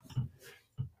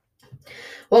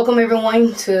Welcome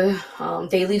everyone to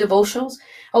Daily Devotionals.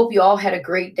 Hope you all had a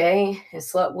great day and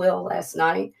slept well last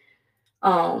night.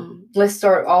 Let's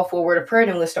start off with a word of prayer,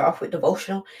 and let's start off with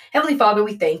devotional. Heavenly Father,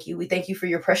 we thank you. We thank you for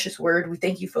your precious word. We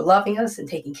thank you for loving us and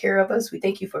taking care of us. We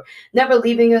thank you for never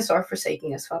leaving us or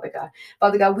forsaking us, Father God.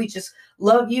 Father God, we just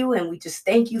love you and we just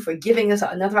thank you for giving us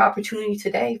another opportunity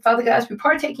today. Father God, as we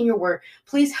partake in your word,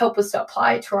 please help us to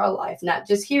apply it to our life, not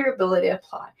just hear it, but let it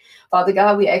apply. Father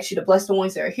God, we ask you to bless the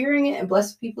ones that are hearing it and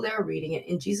bless the people that are reading it.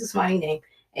 In Jesus' mighty name,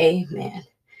 amen.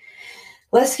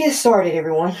 Let's get started,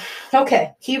 everyone.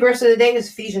 Okay, key verse of the day is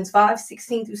Ephesians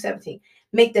 5:16-17.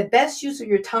 Make the best use of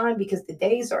your time because the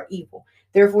days are evil.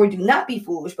 Therefore, do not be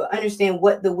foolish, but understand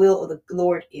what the will of the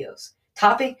Lord is.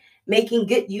 Topic, making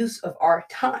good use of our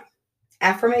time.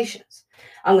 Affirmations.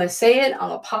 I'm going to say it. I'm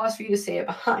going to pause for you to say it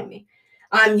behind me.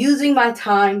 I'm using my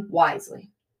time wisely.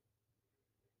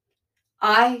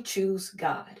 I choose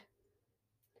God.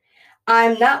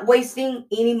 I'm not wasting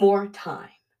any more time.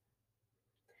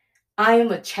 I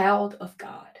am a child of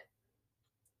God.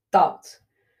 Thoughts.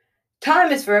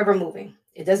 Time is forever moving.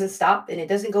 It doesn't stop and it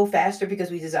doesn't go faster because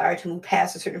we desire to move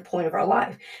past a certain point of our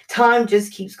life. Time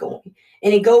just keeps going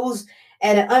and it goes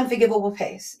at an unforgivable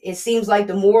pace. It seems like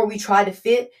the more we try to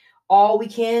fit all we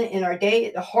can in our day,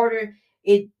 the harder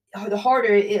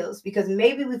it is because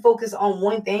maybe we focus on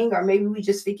one thing or maybe we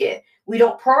just forget. We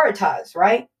don't prioritize,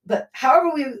 right? But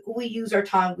however we use our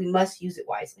time, we must use it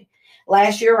wisely.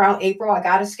 Last year around April, I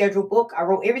got a scheduled book. I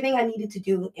wrote everything I needed to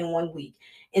do in 1 week.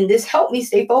 And this helped me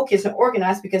stay focused and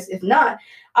organized because if not,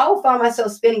 I will find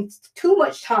myself spending too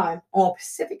much time on a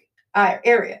specific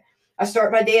area. I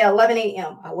start my day at 11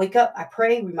 a.m. I wake up, I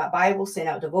pray, read my Bible, send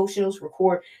out devotionals,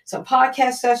 record some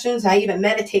podcast sessions. I even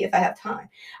meditate if I have time.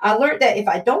 I learned that if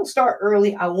I don't start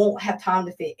early, I won't have time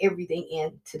to fit everything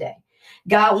in today.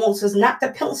 God wants us not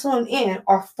to pencil him in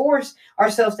or force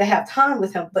ourselves to have time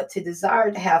with him, but to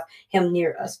desire to have him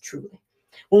near us truly.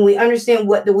 When we understand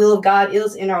what the will of God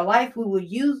is in our life, we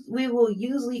will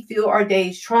usually fill our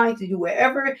days trying to do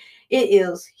whatever it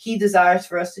is he desires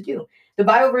for us to do. The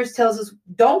Bible verse tells us,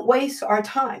 don't waste our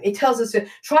time. It tells us to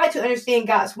try to understand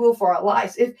God's will for our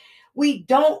lives. If we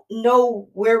don't know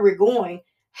where we're going,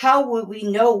 how would we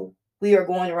know we are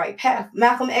going the right path?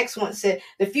 Malcolm X once said,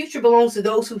 the future belongs to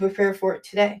those who prepare for it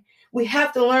today. We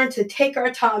have to learn to take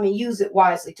our time and use it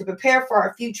wisely to prepare for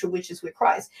our future, which is with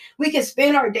Christ. We can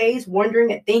spend our days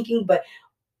wondering and thinking, but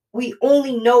we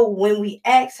only know when we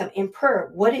ask him in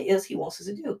prayer what it is he wants us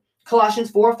to do.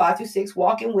 Colossians 4:5-6,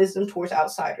 walk in wisdom towards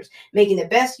outsiders, making the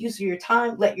best use of your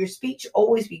time. Let your speech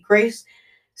always be grace,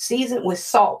 seasoned with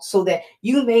salt, so that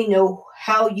you may know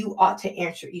how you ought to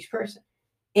answer each person.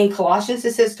 In Colossians,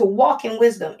 it says to walk in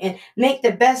wisdom and make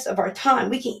the best of our time.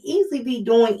 We can easily be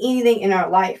doing anything in our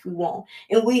life we want,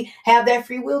 and we have that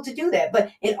free will to do that.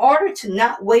 But in order to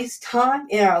not waste time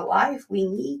in our life, we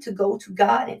need to go to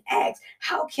God and ask,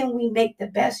 how can we make the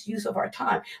best use of our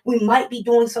time? We might be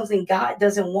doing something God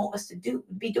doesn't want us to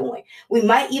be doing. We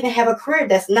might even have a career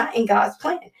that's not in God's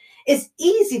plan. It's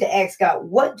easy to ask God,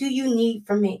 what do you need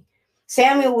from me?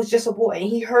 Samuel was just a boy, and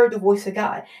he heard the voice of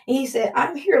God. And he said,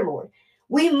 I'm here, Lord.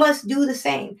 We must do the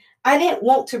same. I didn't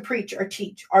want to preach or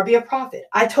teach or be a prophet.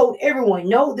 I told everyone,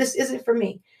 no, this isn't for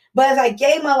me. But as I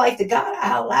gave my life to God,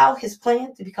 I allowed his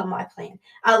plan to become my plan.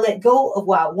 I let go of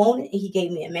what I wanted, and he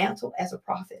gave me a mantle as a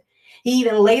prophet. He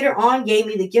even later on gave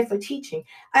me the gift of teaching.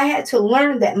 I had to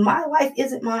learn that my life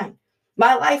isn't mine.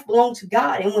 My life belongs to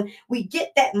God. And when we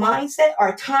get that mindset,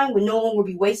 our time will no longer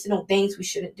be wasted on things we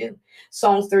shouldn't do.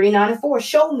 Psalms 39:4,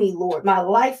 show me, Lord, my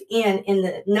life in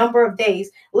the number of days.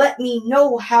 Let me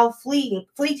know how fleeting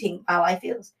my life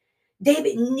is.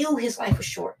 David knew his life was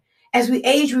short. As we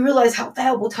age, we realize how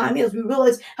valuable time is. We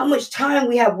realize how much time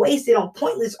we have wasted on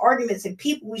pointless arguments and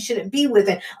people we shouldn't be with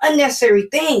and unnecessary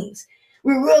things.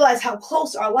 We realize how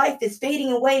close our life is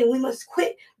fading away, and we must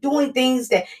quit doing things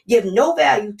that give no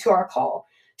value to our call,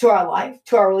 to our life,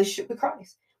 to our relationship with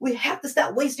Christ. We have to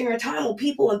stop wasting our time on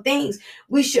people and things.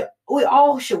 We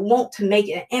all should want to make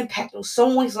an impact on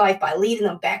someone's life by leading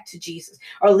them back to Jesus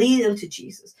or leading them to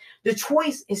Jesus. The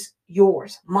choice is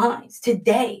yours, mine,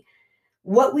 today.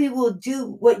 What we will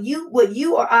do, what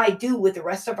you or I do with the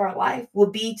rest of our life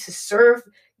will be to serve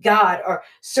God or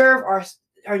serve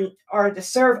or to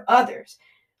serve others.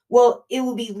 Well, it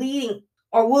will be leading,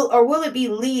 or will it be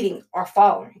leading or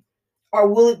following? Or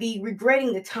will it be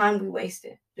regretting the time we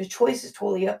wasted? The choice is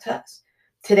totally up to us.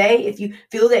 Today, if you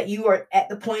feel that you are at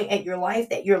the point at your life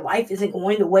that your life isn't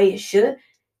going the way it should,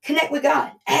 connect with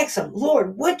God. Ask him,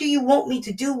 Lord, what do you want me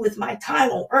to do with my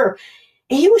time on earth?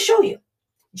 And he will show you.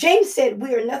 James said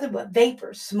we are nothing but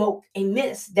vapor, smoke, and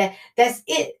mist. That's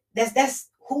it. That's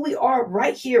who we are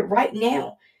right here, right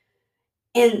now.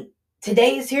 And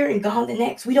today is here and gone the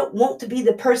next. We don't want to be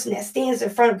the person that stands in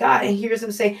front of God and hears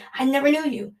him say, I never knew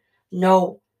you.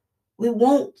 No, we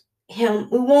want him.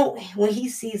 We want when he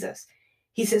sees us.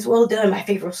 He says, well done, my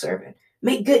faithful servant.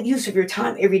 Make good use of your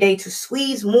time every day to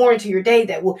squeeze more into your day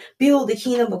that will build the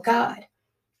kingdom of God.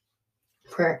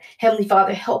 Prayer. Heavenly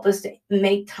Father, help us to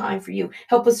make time for you.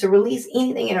 Help us to release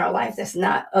anything in our life that's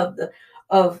not of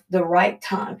the right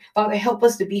time. Father, help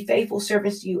us to be faithful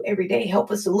servants to you every day.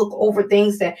 Help us to look over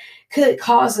things that could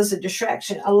cause us a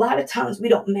distraction. A lot of times we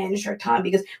don't manage our time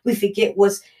because we forget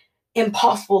what's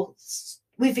impossible.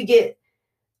 We forget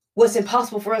what's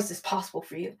impossible for us is possible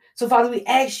for you. So, Father, we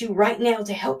ask you right now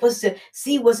to help us to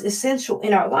see what's essential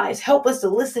in our lives. Help us to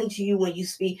listen to you when you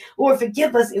speak. Lord,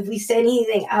 forgive us if we said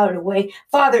anything out of the way.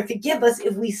 Father, forgive us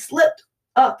if we slipped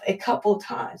up a couple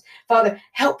times. Father,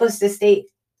 help us to stay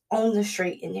on the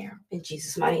straight and narrow. In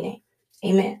Jesus' mighty name,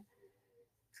 amen.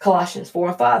 Colossians 4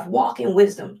 and 5, walk in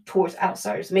wisdom towards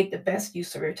outsiders. Make the best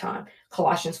use of your time.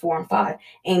 Colossians 4 and 5,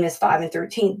 Amos 5 and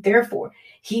 13. Therefore,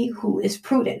 he who is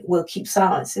prudent will keep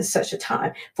silence in such a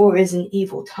time, for it is an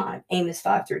evil time. Amos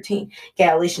 5:13.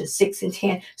 Galatians 6 and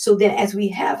 10. So then, as we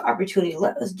have opportunity,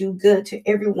 let us do good to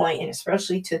everyone, and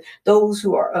especially to those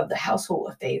who are of the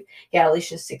household of faith.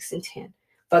 Galatians 6 and 10.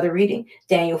 Further reading,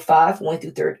 Daniel 5, 1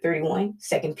 through 31,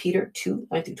 2 Peter 2,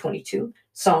 1 through 22,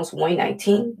 Psalms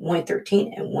 119,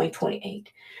 113, and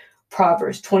 128,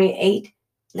 Proverbs 28,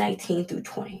 19 through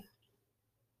 20.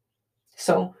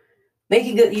 So,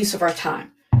 making good use of our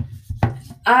time.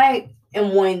 I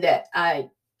am one that I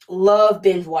love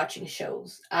binge watching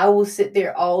shows. I will sit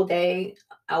there all day.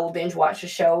 I will binge watch a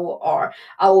show, or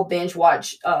I will binge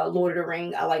watch Lord of the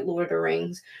Rings. I like Lord of the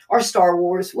Rings or Star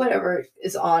Wars, whatever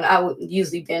is on. I would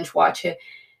usually binge watch it.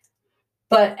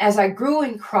 But as I grew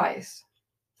in Christ,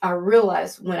 I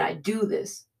realized when I do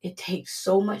this, it takes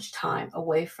so much time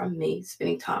away from me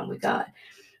spending time with God.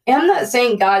 And I'm not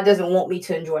saying God doesn't want me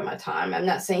to enjoy my time. I'm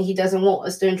not saying he doesn't want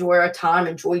us to enjoy our time,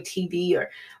 enjoy TV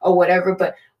or whatever.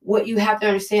 But what you have to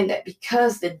understand that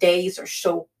because the days are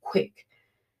so quick.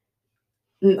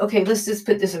 Okay, let's just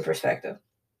put this in perspective.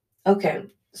 Okay,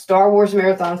 Star Wars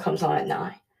Marathon comes on at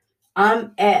 9.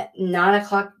 I'm at 9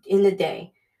 o'clock in the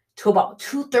day to about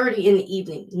 2:30 in the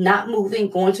evening, not moving,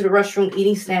 going to the restroom,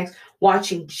 eating snacks,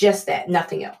 watching just that,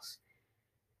 nothing else.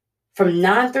 From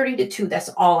 9:30 to 2, that's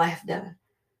all I have done.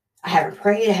 I haven't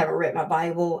prayed, I haven't read my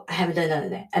Bible, I haven't done none of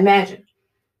that. Imagine.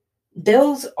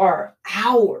 Those are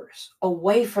hours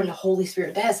away from the Holy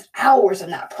Spirit. That's hours of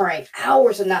not praying,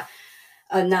 hours of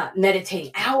not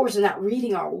meditating, hours of not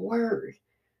reading our word.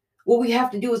 What we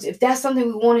have to do is, if that's something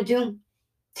we want to do,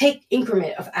 take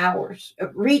increment of hours.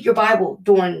 Read your Bible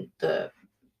during the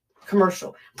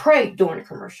commercial. Pray during the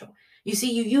commercial. You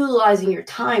see, you're utilizing your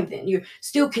time then. You're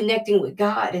still connecting with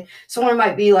God. And someone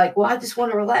might be like, well, I just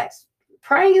want to relax.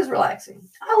 Praying is relaxing.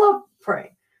 I love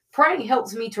praying. Praying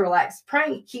helps me to relax.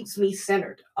 Praying keeps me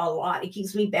centered a lot. It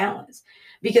keeps me balanced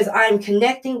because I'm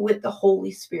connecting with the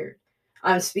Holy Spirit.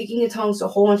 I'm speaking in tongues the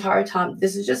whole entire time.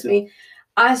 This is just me.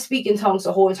 I speak in tongues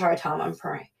the whole entire time I'm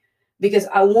praying because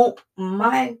I want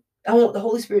the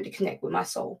Holy Spirit to connect with my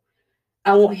soul.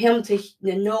 I want him to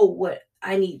know what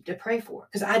I need to pray for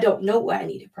because I don't know what I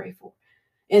need to pray for.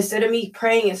 Instead of me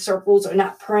praying in circles or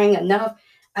not praying enough,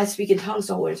 I speak in tongues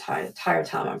the whole entire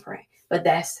time I'm praying. But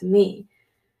that's me.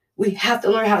 We have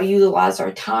to learn how to utilize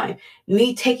our time.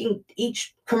 Me taking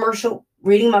each commercial,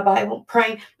 reading my Bible,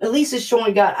 praying, at least it's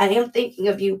showing God, I am thinking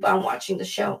of you by watching the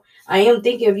show. I am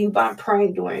thinking of you by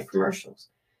praying during commercials.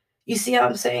 You see how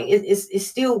I'm saying? It's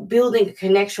still building a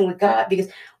connection with God, because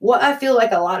what I feel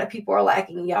like a lot of people are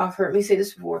lacking, and y'all have heard me say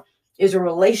this before, is a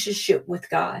relationship with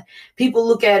God. People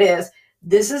look at it as,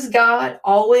 this is God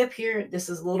all the way up here. This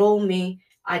is little old me.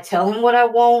 I tell him what I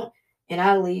want and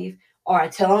I leave. Or I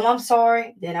tell him I'm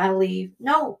sorry, then I leave.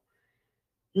 No,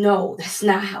 that's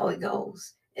not how it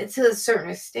goes. It's to a certain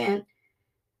extent.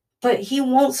 But he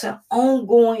wants an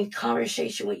ongoing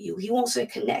conversation with you. He wants a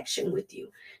connection with you.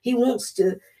 He wants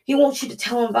you to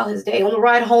tell him about his day on the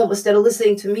ride home instead of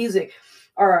listening to music.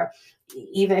 Or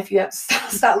even if you have to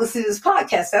stop listening to this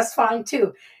podcast, that's fine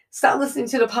too. Stop listening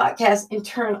to the podcast and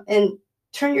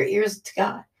turn your ears to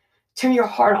God. Turn your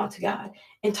heart on to God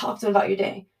and talk to him about your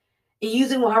day. And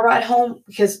usually when I ride home,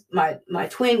 because my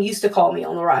twin used to call me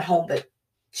on the ride home, but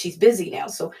she's busy now.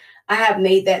 So I have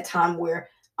made that time where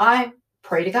I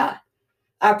pray to God.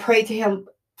 I pray to him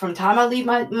from the time I leave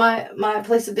my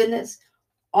place of business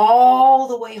all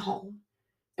the way home.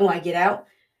 And when I get out,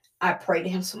 I pray to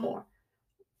him some more.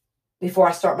 Before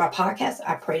I start my podcast,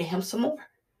 I pray to him some more.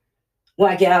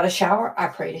 When I get out of the shower, I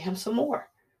pray to him some more.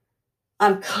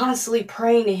 I'm constantly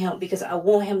praying to him because I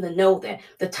want him to know that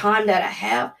the time that I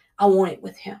have, I want it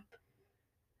with him.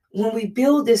 When we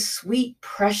build this sweet,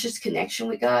 precious connection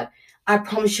with God, I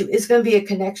promise you, it's going to be a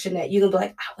connection that you're going to be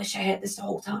like, I wish I had this the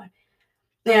whole time.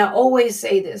 And I always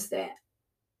say this, that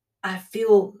I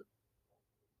feel,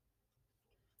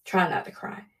 try not to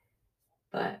cry,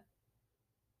 but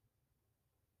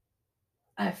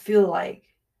I feel like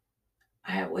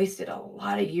I have wasted a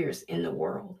lot of years in the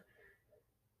world.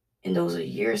 And those are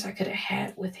years I could have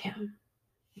had with him.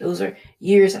 Those are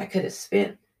years I could have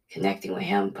spent connecting with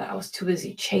him, but I was too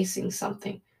busy chasing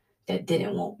something that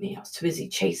didn't want me. I was too busy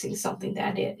chasing something that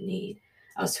I didn't need.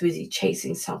 I was too busy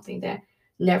chasing something that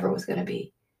never was going to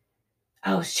be.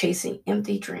 I was chasing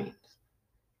empty dreams.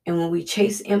 And when we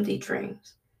chase empty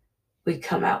dreams, we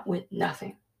come out with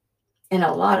nothing. And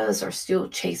a lot of us are still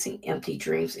chasing empty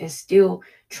dreams and still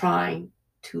trying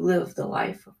to live the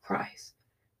life of Christ.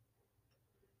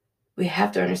 We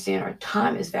have to understand our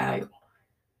time is valuable.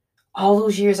 All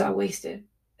those years I wasted,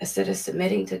 instead of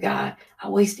submitting to God, I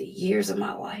wasted years of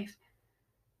my life.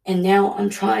 And now I'm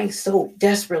trying so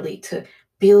desperately to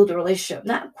build a relationship,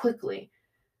 not quickly,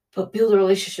 but build a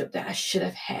relationship that I should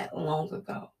have had long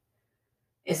ago.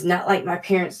 It's not like my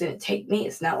parents didn't take me.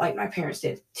 It's not like my parents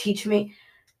didn't teach me.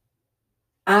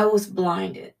 I was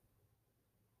blinded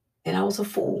and I was a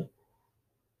fool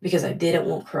because I didn't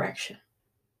want correction.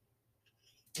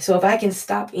 So if I can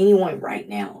stop anyone right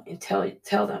now and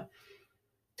tell them,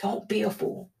 don't be a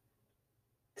fool.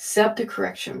 Accept the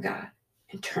correction of God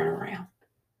and turn around.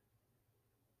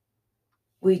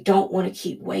 We don't want to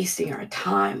keep wasting our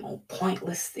time on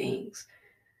pointless things,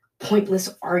 pointless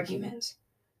arguments,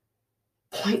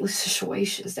 pointless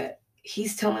situations that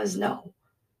he's telling us no.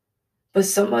 But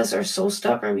some of us are so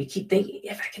stubborn, we keep thinking,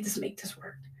 if I could just make this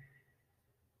work.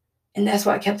 And that's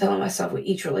why I kept telling myself with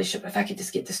each relationship, if I could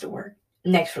just get this to work.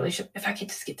 Next relationship, if I could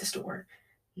just get this to work.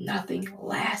 Nothing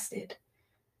lasted.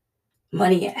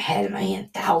 Money I had in my hand,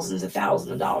 thousands of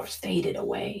dollars, faded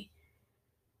away.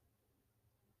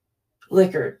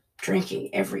 Liquor, drinking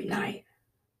every night.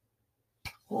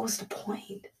 What was the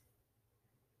point?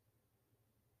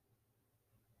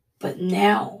 But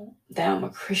now that I'm a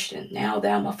Christian, now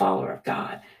that I'm a follower of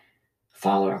God,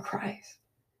 follower of Christ,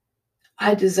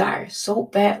 I desire so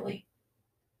badly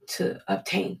to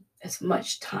obtain as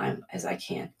much time as I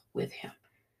can with him.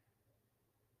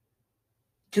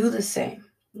 Do the same.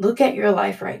 Look at your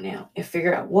life right now and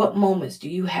figure out what moments do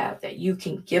you have that you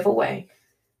can give away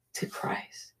to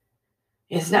Christ.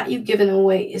 It's not you giving it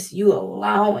away, it's you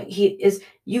allowing,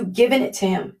 you giving it to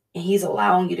him and he's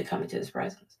allowing you to come into his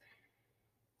presence.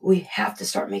 We have to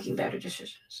start making better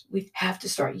decisions. We have to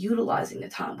start utilizing the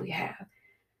time we have.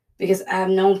 Because I've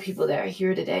known people that are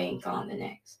here today and gone the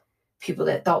next. People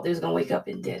that thought they was going to wake up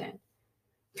and didn't.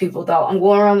 People thought, I'm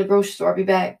going around the grocery store, I'll be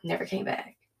back. Never came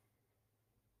back.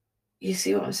 You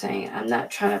see what I'm saying? I'm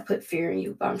not trying to put fear in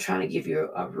you, but I'm trying to give you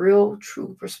a real,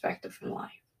 true perspective in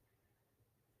life.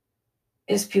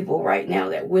 It's people right now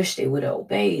that wish they would have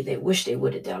obeyed. They wish they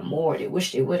would have done more. They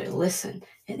wish they would have listened,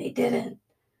 and they didn't.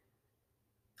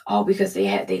 All because they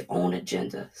had their own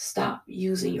agenda. Stop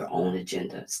using your own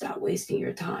agenda. Stop wasting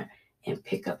your time and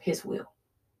pick up his will.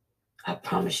 I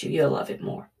promise you, you'll love it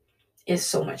more. It's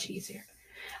so much easier.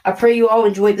 I pray you all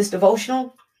enjoyed this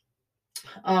devotional.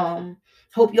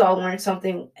 Hope you all learned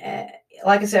something.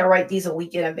 Like I said, I write these a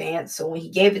week in advance. So when he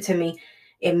gave it to me,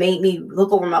 it made me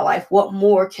look over my life. What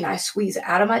more can I squeeze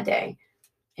out of my day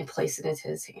and place it into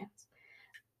his hands?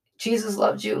 Jesus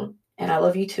loved you, and I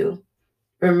love you too.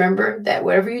 Remember that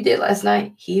whatever you did last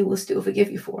night, he will still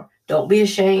forgive you for. Don't be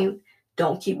ashamed.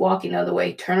 Don't keep walking the other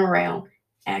way. Turn around.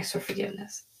 Ask for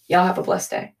forgiveness. Y'all have a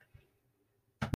blessed day.